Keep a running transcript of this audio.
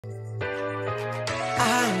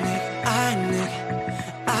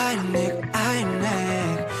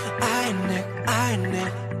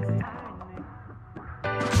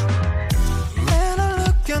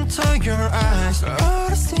your eyes all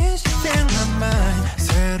the in my mind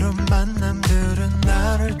새로운 만남들은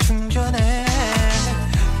나를 충전해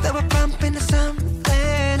Double bumping to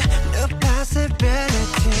something New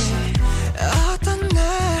possibility 어떤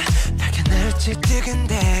날 발견할지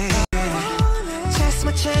뜨근데 Chance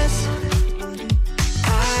my chance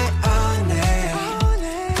I own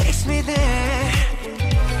it Takes me there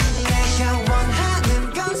내가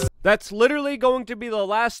원하는 건 That's literally going to be the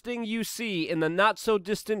last thing you see in the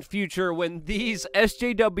not-so-distant future when these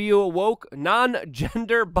SJW woke,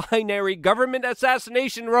 non-gender binary government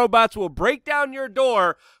assassination robots will break down your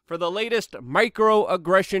door for the latest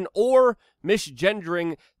microaggression or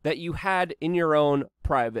misgendering that you had in your own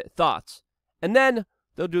private thoughts. And then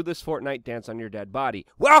they'll do this Fortnite dance on your dead body.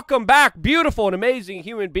 Welcome back, beautiful and amazing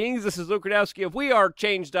human beings. This is Luke Radowski of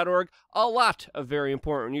WeAreChange.org. A lot of very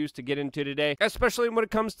important news to get into today, especially when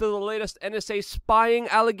it comes to the latest NSA spying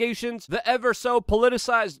allegations, the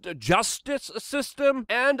ever-so-politicized justice system,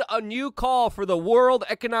 and a new call for the World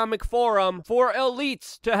Economic Forum for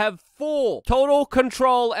elites to have full, total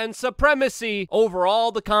control and supremacy over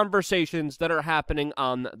all the conversations that are happening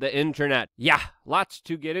on the internet. Yeah, lots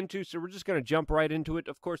to get into, so we're just going to jump right into it,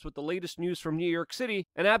 of course, with the latest news from New York City,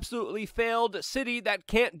 an absolutely failed city that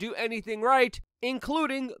can't do anything right,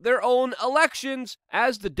 including their own elections,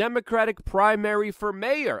 as the Democratic primary for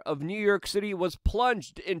mayor of New York City was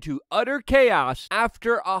plunged into utter chaos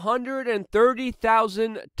after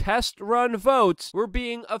 130,000 test-run votes were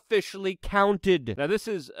being officially counted. Now, this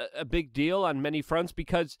is a big deal on many fronts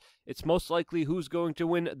because it's most likely who's going to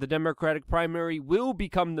win the Democratic primary will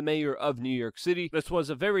become the mayor of New York City. This was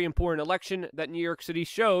a very important election that New York City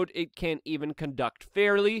showed it can't even conduct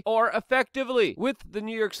fairly or effectively, with the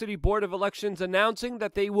New York City Board of Elections announcing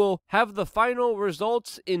that they will have the final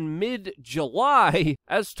results in mid-July,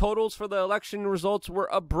 as totals for the election results were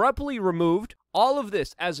abruptly removed. All of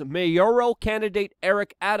this as mayoral candidate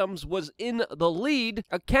Eric Adams was in the lead,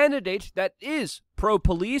 a candidate that is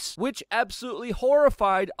pro-police, which absolutely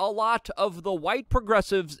horrified a lot of the white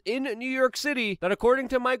progressives in New York City that, according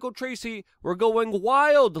to Michael Tracy, were going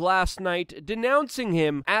wild last night, denouncing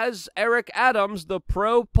him as Eric Adams, the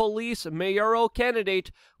pro-police mayoral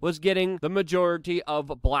candidate, was getting the majority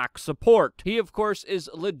of black support. He, of course, is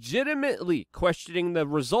legitimately questioning the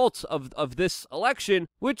results of this election,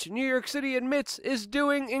 which New York City admits is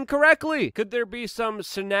doing incorrectly. Could there be some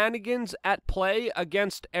shenanigans at play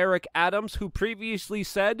against Eric Adams, who previously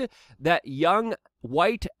said that young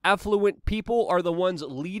white, affluent people are the ones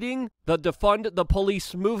leading the defund the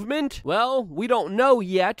police movement? Well, we don't know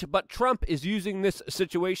yet, but Trump is using this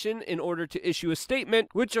situation in order to issue a statement,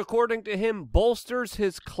 which, according to him, bolsters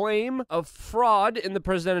his claim of fraud in the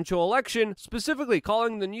presidential election, specifically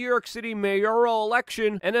calling the New York City mayoral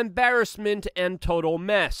election an embarrassment and total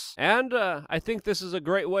mess. And I think this is a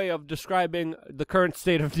great way of describing the current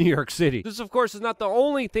state of New York City. This, of course, is not the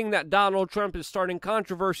only thing that Donald Trump is starting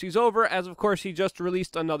controversies over, as, of course, he just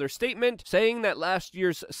released another statement saying that last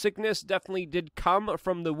year's sickness definitely did come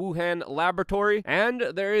from the Wuhan laboratory, and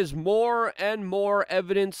there is more and more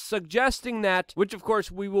evidence suggesting that, which of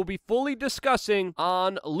course we will be fully discussing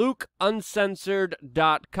on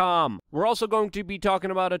LukeUncensored.com. We're also going to be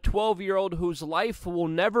talking about a 12-year-old whose life will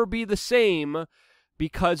never be the same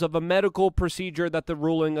because of a medical procedure that the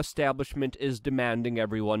ruling establishment is demanding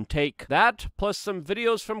everyone take. That, plus some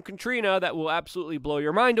videos from Katrina that will absolutely blow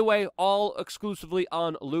your mind away, all exclusively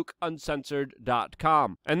on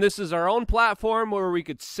LukeUncensored.com. And this is our own platform where we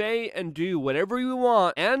could say and do whatever we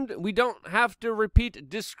want, and we don't have to repeat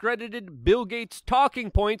discredited Bill Gates talking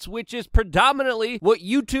points, which is predominantly what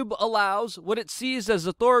YouTube allows, what it sees as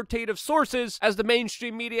authoritative sources, as the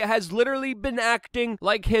mainstream media has literally been acting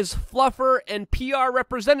like his fluffer and PR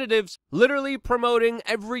representatives, literally promoting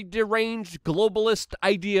every deranged globalist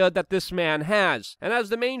idea that this man has. And as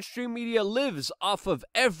the mainstream media lives off of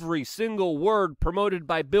every single word promoted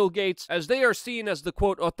by Bill Gates, as they are seen as the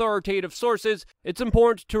quote authoritative sources, it's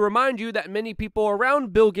important to remind you that many people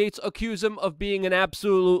around Bill Gates accuse him of being an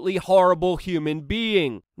absolutely horrible human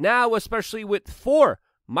being. Now, especially with 4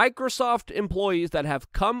 Microsoft employees that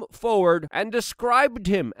have come forward and described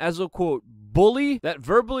him as a quote bully that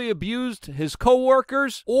verbally abused his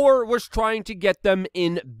coworkers or was trying to get them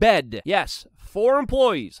in bed. Yes, 4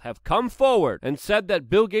 employees have come forward and said that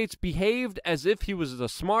Bill Gates behaved as if he was the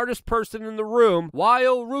smartest person in the room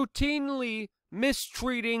while routinely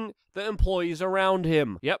mistreating the employees around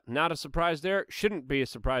him. Yep, not a surprise there. Shouldn't be a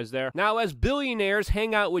surprise there. Now, as billionaires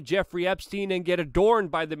hang out with Jeffrey Epstein and get adorned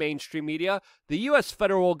by the mainstream media, the U.S.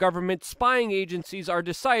 federal government spying agencies are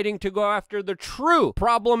deciding to go after the true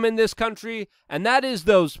problem in this country, and that is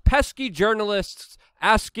those pesky journalists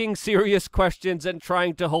asking serious questions and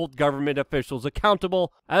trying to hold government officials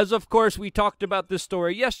accountable. As of course we talked about this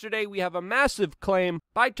story yesterday, we have a massive claim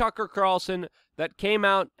by Tucker Carlson that came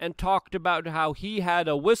out and talked about how he had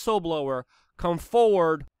a whistleblower come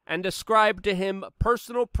forward and describe to him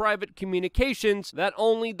personal private communications that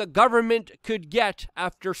only the government could get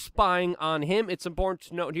after spying on him. It's important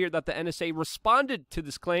to note here that the NSA responded to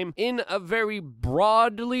this claim in a very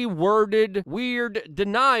broadly worded, weird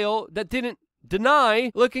denial that didn't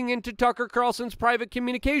deny looking into Tucker Carlson's private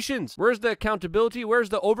communications. Where's the accountability? Where's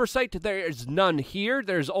the oversight? There is none here.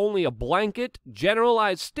 There's only a blanket,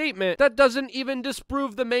 generalized statement that doesn't even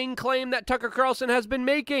disprove the main claim that Tucker Carlson has been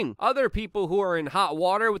making. Other people who are in hot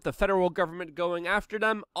water with the federal government going after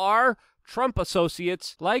them are Trump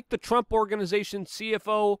associates, like the Trump Organization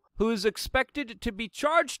CFO, who is expected to be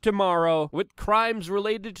charged tomorrow with crimes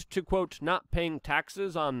related to, quote, not paying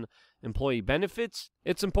taxes on employee benefits.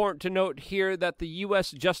 It's important to note here that the U.S.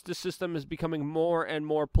 justice system is becoming more and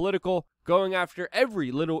more political, going after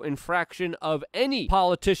every little infraction of any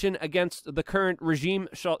politician against the current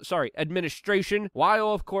administration,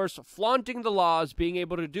 while of course flaunting the laws, being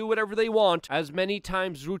able to do whatever they want, as many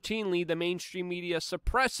times routinely the mainstream media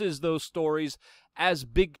suppresses those stories as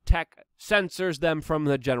big tech censors them from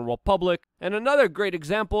the general public. And another great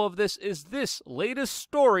example of this is this latest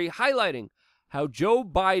story highlighting how Joe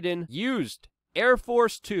Biden used Air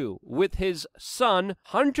Force Two with his son,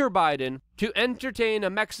 Hunter Biden, to entertain a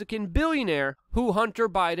Mexican billionaire who Hunter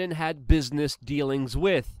Biden had business dealings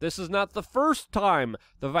with. This is not the first time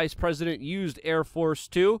the vice president used Air Force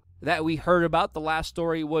Two that we heard about. The last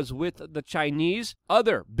story was with the Chinese,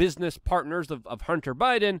 other business partners of Hunter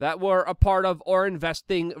Biden that were a part of or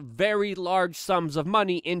investing very large sums of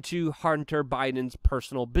money into Hunter Biden's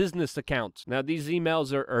personal business accounts. Now, these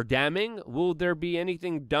emails are damning. Will there be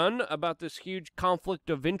anything done about this huge conflict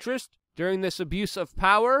of interest during this abuse of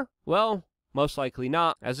power? Well, most likely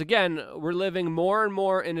not, as again, we're living more and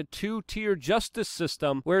more in a two-tier justice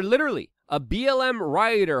system where literally a BLM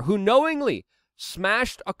rioter who knowingly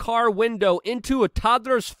smashed a car window into a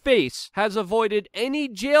toddler's face has avoided any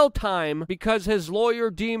jail time because his lawyer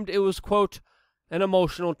deemed it was, quote, an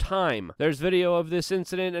emotional time. There's video of this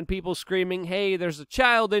incident and people screaming, hey, there's a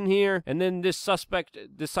child in here, and then this suspect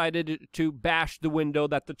decided to bash the window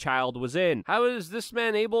that the child was in. How is this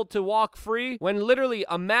man able to walk free when literally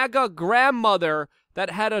a MAGA grandmother that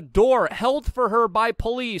had a door held for her by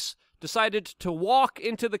police decided to walk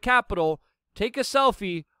into the Capitol, take a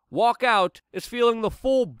selfie, walk out, is feeling the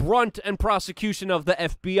full brunt and prosecution of the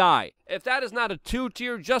FBI. If that is not a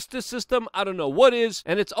two-tier justice system, I don't know what is,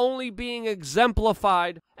 and it's only being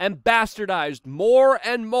exemplified and bastardized more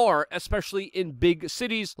and more, especially in big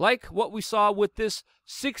cities, like what we saw with this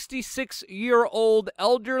 66-year-old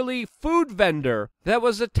elderly food vendor that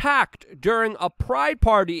was attacked during a pride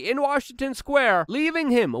party in Washington Square,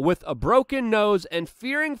 leaving him with a broken nose and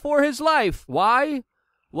fearing for his life. Why?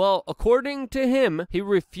 Well, according to him, he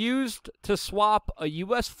refused to swap a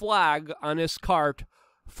U.S. flag on his cart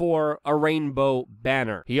for a rainbow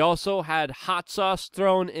banner. He also had hot sauce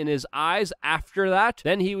thrown in his eyes after that.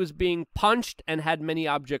 Then he was being punched and had many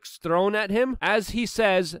objects thrown at him, as he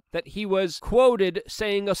says that he was quoted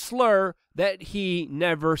saying a slur that he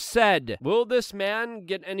never said. Will this man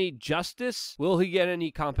get any justice? Will he get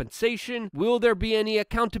any compensation? Will there be any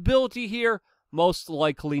accountability here? Most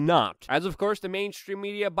likely not. As of course, the mainstream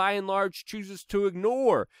media by and large chooses to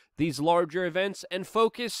ignore these larger events and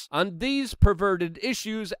focus on these perverted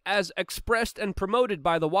issues as expressed and promoted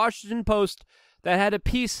by the Washington Post that had a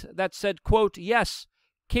piece that said, quote, yes,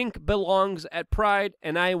 kink belongs at Pride,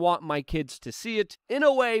 and I want my kids to see it, in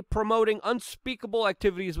a way promoting unspeakable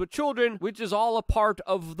activities with children, which is all a part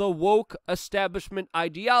of the woke establishment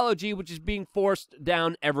ideology, which is being forced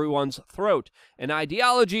down everyone's throat. An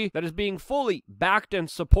ideology that is being fully backed and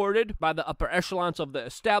supported by the upper echelons of the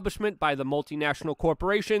establishment, by the multinational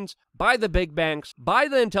corporations, by the big banks, by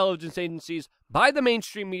the intelligence agencies, by the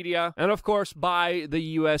mainstream media, and of course by the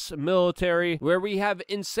U.S. military, where we have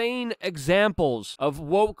insane examples of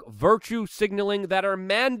woke virtue signaling that are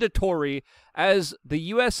mandatory, as the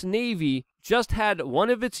U.S. Navy just had one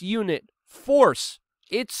of its unit force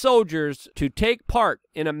its soldiers to take part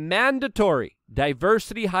in a mandatory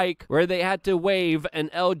diversity hike where they had to wave an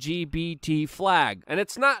LGBT flag. And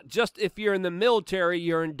it's not just if you're in the military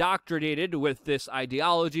you're indoctrinated with this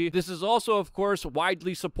ideology. This is also, of course,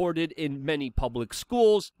 widely supported in many public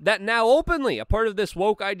schools that now openly, a part of this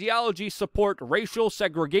woke ideology, support racial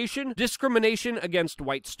segregation, discrimination against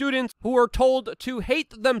white students who are told to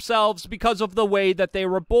hate themselves because of the way that they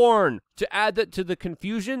were born, To add that to the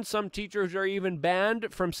confusion, some teachers are even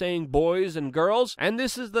banned from saying boys and girls, and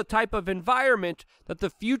this is the type of environment that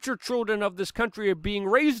the future children of this country are being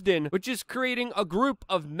raised in, which is creating a group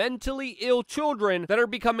of mentally ill children that are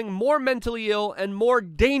becoming more mentally ill and more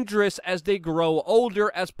dangerous as they grow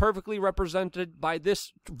older, as perfectly represented by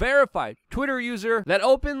this verified Twitter user that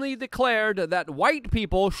openly declared that white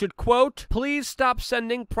people should, quote, please stop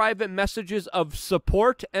sending private messages of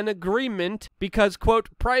support and agreement because, quote,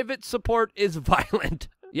 private support is violent.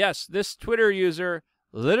 Yes, this Twitter user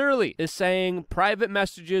literally is saying private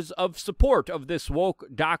messages of support of this woke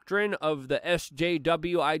doctrine of the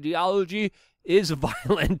SJW ideology is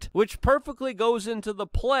violent, which perfectly goes into the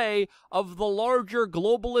play of the larger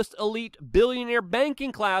globalist elite billionaire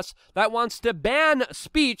banking class that wants to ban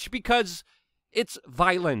speech because it's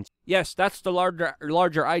violent. Yes, that's the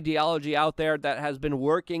larger ideology out there that has been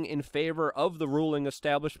working in favor of the ruling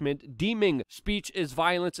establishment. Deeming speech is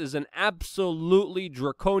violence is an absolutely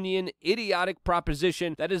draconian, idiotic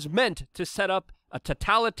proposition that is meant to set up a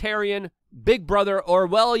totalitarian, Big Brother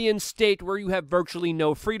Orwellian state where you have virtually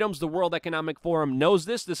no freedoms. The World Economic Forum knows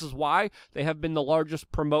this. This is why they have been the largest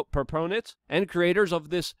proponents and creators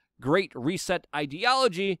of this Great Reset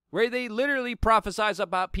ideology, where they literally prophesize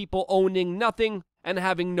about people owning nothing and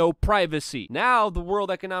having no privacy. Now, the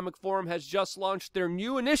World Economic Forum has just launched their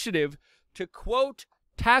new initiative to, quote,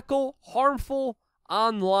 tackle harmful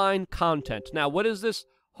online content. Now, what is this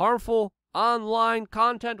harmful online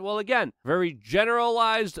content? Well, again, very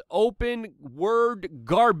generalized, open word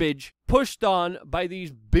garbage pushed on by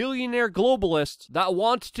these billionaire globalists that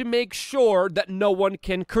want to make sure that no one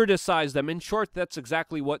can criticize them. In short, that's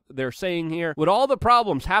exactly what they're saying here. With all the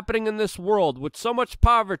problems happening in this world, with so much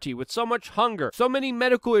poverty, with so much hunger, so many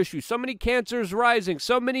medical issues, so many cancers rising,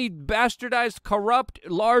 so many bastardized, corrupt,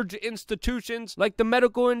 large institutions like the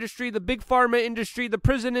medical industry, the big pharma industry, the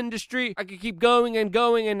prison industry, I could keep going and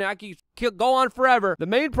going, and I could go on forever. The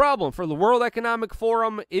main problem for the World Economic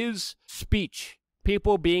Forum is speech.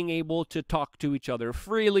 People being able to talk to each other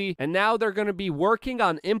freely, and now they're going to be working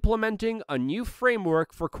on implementing a new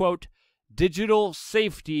framework for, quote, digital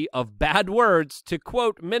safety of bad words to,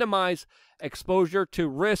 quote, minimize exposure to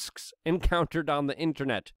risks encountered on the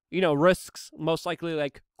internet. You know, risks most likely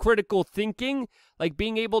like critical thinking, like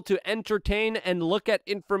being able to entertain and look at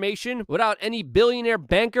information without any billionaire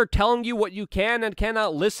banker telling you what you can and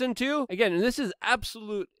cannot listen to. Again, this is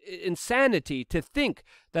absolute insanity to think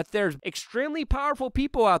that there's extremely powerful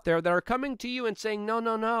people out there that are coming to you and saying, no,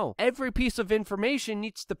 no, no. Every piece of information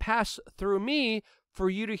needs to pass through me for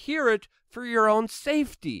you to hear it for your own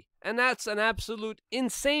safety. And that's an absolute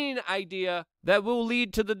insane idea that will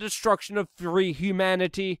lead to the destruction of free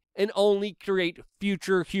humanity and only create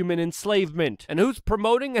future human enslavement. And who's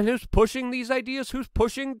promoting and who's pushing these ideas? Who's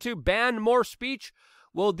pushing to ban more speech?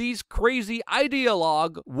 Well, these crazy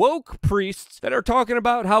ideologue woke priests that are talking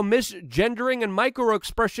about how misgendering and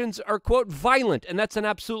microexpressions are, quote, violent. And that's an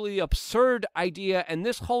absolutely absurd idea. And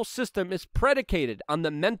this whole system is predicated on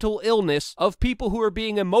the mental illness of people who are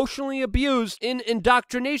being emotionally abused in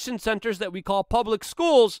indoctrination centers that we call public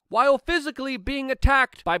schools, while physically being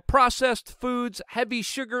attacked by processed foods, heavy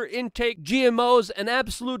sugar intake, GMOs, and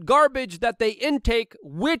absolute garbage that they intake,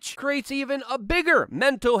 which creates even a bigger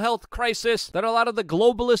mental health crisis that a lot of the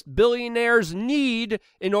globalist billionaires need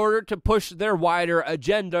in order to push their wider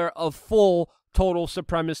agenda of full total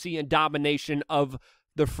supremacy and domination of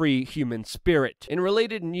the free human spirit. In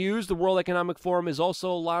related news, the World Economic Forum is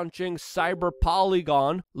also launching Cyber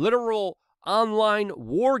Polygon, literal online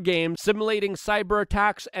war game simulating cyber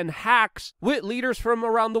attacks and hacks with leaders from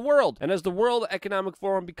around the world. And as the World Economic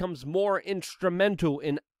Forum becomes more instrumental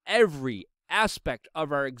in every aspect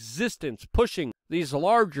of our existence, pushing these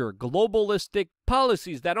larger globalistic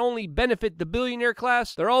policies that only benefit the billionaire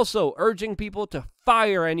class, they're also urging people to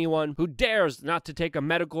fire anyone who dares not to take a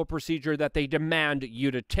medical procedure that they demand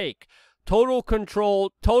you to take. Total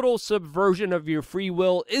control, total subversion of your free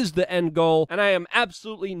will is the end goal, and I am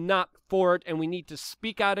absolutely not for it, and we need to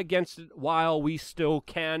speak out against it while we still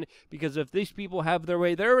can, because if these people have their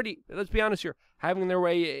way, they're already, let's be honest here, having their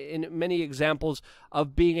way in many examples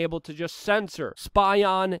of being able to just censor, spy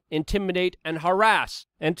on, intimidate, and harass,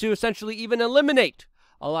 and to essentially even eliminate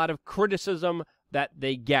a lot of criticism that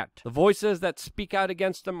they get. The voices that speak out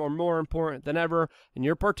against them are more important than ever, and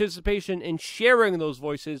your participation in sharing those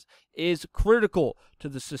voices is critical to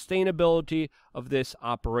the sustainability of this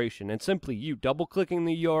operation. And simply you double-clicking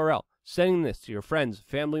the URL, sending this to your friends,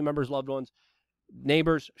 family members, loved ones,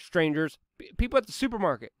 neighbors, strangers, people at the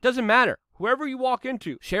supermarket, doesn't matter. whoever you walk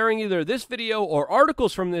into, sharing either this video or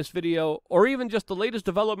articles from this video, or even just the latest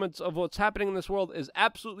developments of what's happening in this world is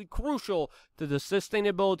absolutely crucial to the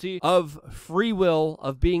sustainability of free will,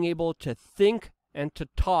 of being able to think and to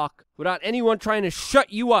talk without anyone trying to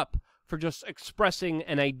shut you up for just expressing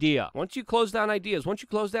an idea. Once you close down ideas, once you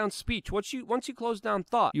close down speech, once you close down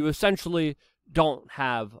thought, you essentially don't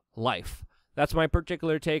have life. That's my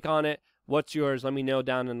particular take on it. What's yours? Let me know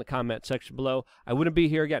down in the comment section below. I wouldn't be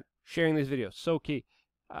here again sharing these videos. So key.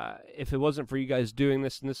 If it wasn't for you guys doing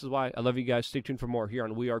this, and this is why I love you guys. Stay tuned for more here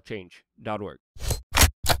on wearechange.org.